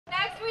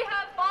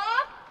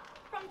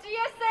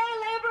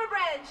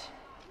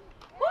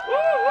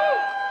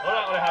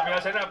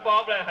請阿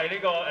Bob 咧係呢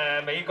個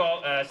美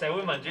國社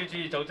會民主主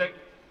義組織。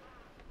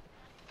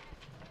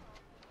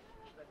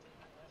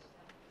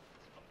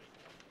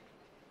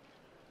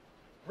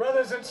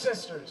Brothers and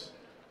sisters,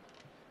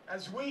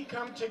 as we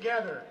come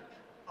together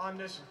on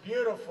this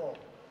beautiful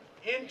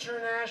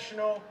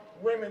International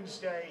Women's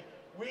Day,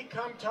 we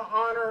come to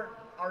honor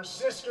our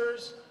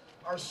sisters,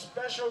 our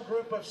special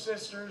group of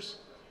sisters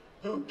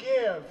who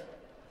give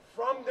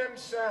from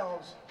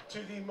themselves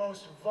to the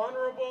most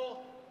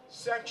vulnerable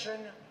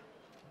section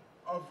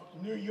of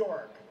New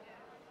York.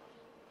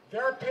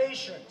 Their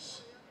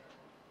patients,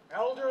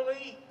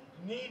 elderly,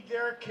 need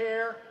their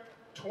care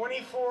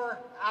 24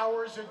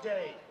 hours a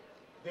day.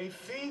 They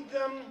feed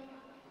them,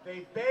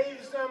 they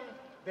bathe them,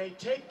 they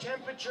take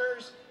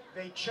temperatures,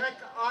 they check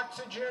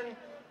oxygen,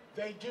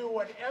 they do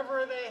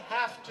whatever they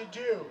have to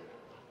do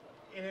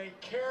in a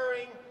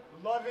caring,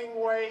 loving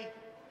way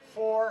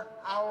for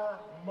our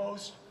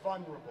most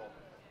vulnerable.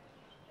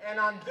 And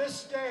on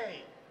this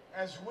day,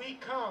 as we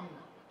come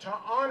to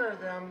honor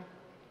them,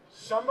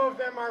 some of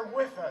them are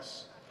with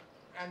us,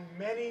 and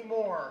many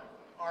more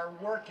are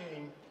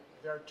working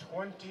their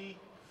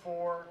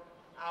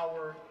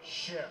 24-hour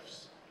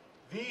shifts.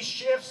 These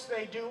shifts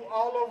they do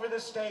all over the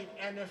state,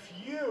 and if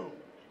you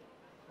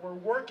were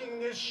working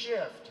this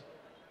shift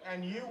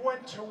and you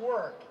went to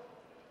work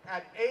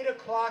at 8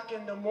 o'clock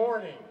in the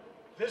morning,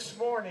 this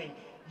morning,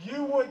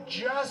 you would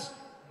just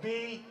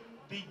be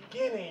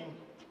beginning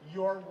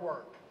your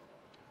work.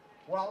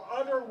 While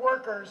other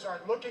workers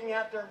are looking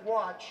at their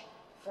watch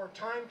for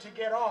time to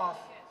get off,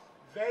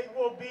 they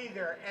will be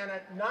there. And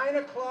at 9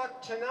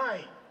 o'clock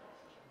tonight,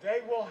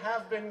 they will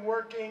have been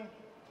working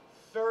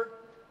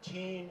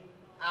 13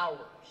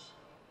 hours.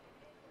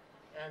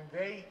 And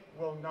they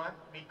will not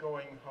be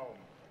going home.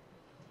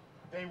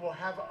 They will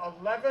have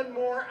 11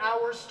 more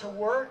hours to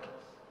work,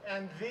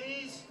 and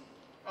these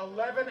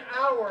 11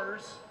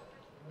 hours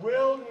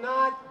will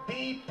not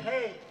be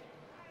paid.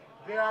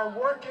 They are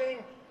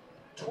working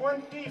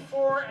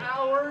 24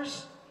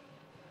 hours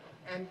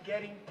and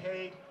getting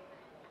paid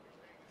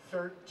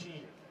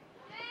 13.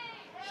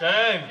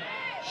 Shame.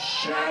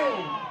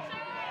 Shame.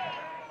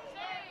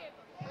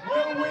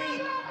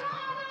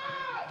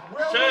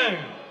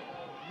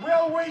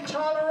 Will we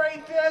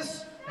tolerate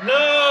this?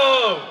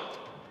 No!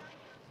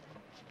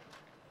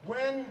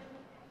 When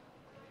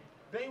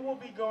they will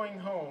be going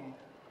home,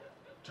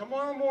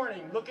 tomorrow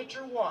morning, look at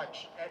your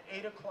watch at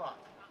 8 o'clock,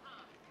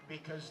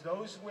 because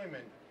those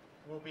women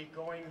will be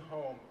going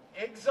home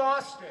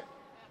exhausted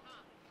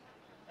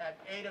at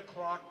 8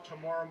 o'clock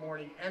tomorrow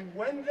morning. And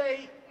when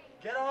they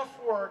get off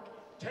work,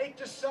 take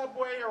the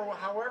subway or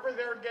however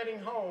they're getting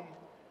home,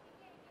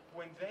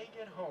 when they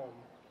get home,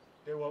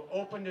 they will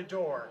open the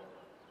door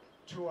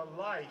to a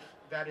life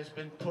that has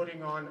been put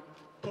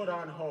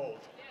on hold.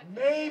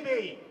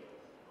 Maybe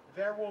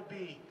there will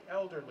be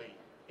elderly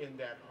in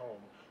that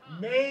home.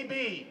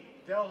 Maybe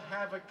they'll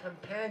have a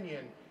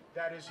companion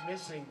that is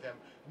missing them.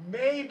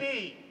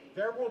 Maybe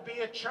there will be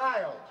a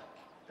child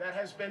that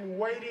has been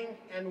waiting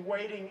and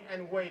waiting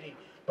and waiting.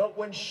 But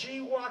when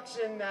she walks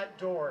in that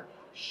door,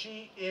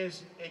 she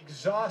is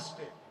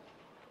exhausted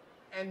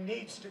and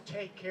needs to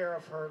take care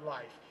of her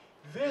life.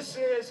 This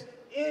is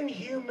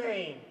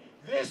inhumane.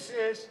 This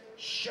is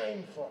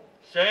shameful.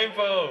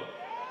 Shameful.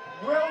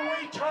 Will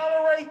we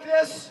tolerate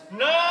this?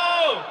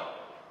 No!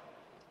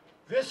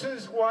 This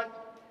is what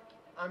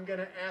I'm going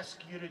to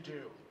ask you to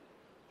do.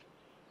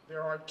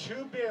 There are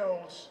two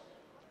bills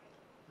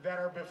that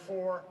are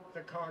before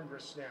the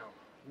Congress now.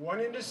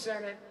 One in the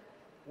Senate,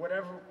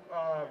 whatever,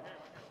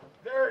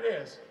 there it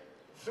is.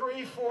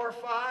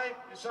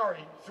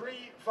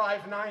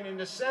 359 in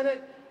the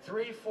Senate,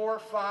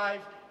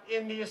 345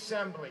 in the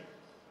Assembly.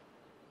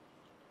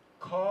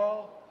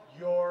 Call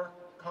your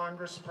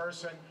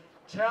congressperson.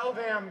 Tell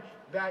them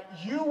that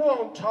you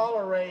won't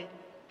tolerate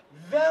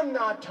them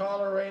not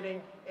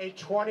tolerating a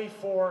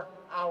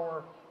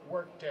 24-hour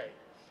workday.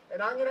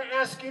 And I'm going to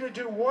ask you to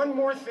do one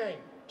more thing,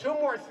 two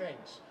more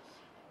things.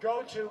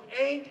 Go to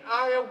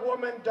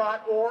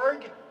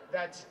ain'tiawoman.org,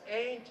 that's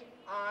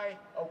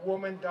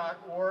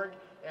ain'tiawoman.org,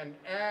 and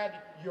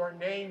add your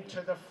name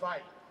to the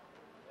fight.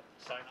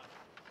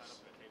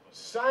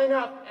 Sign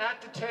up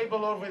at the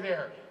table over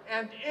there.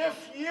 And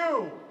if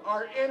you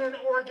are in an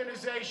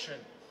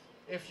organization,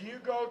 if you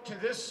go to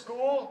this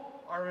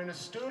school or in a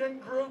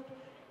student group,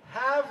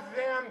 have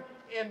them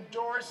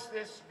endorse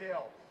this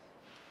bill.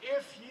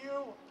 If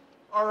you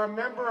are a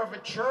member of a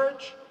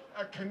church,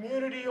 a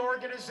community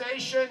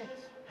organization,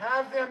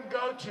 have them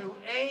go to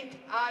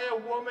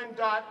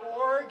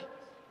ain'tiawoman.org,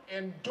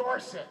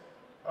 endorse it.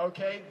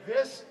 Okay,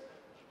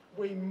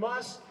 we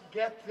must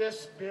get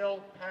this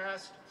bill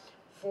passed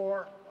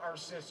for our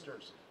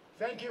sisters.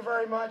 Thank you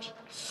very much.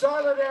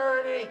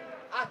 Solidarity,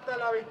 hasta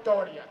la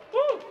victoria.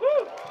 Woo!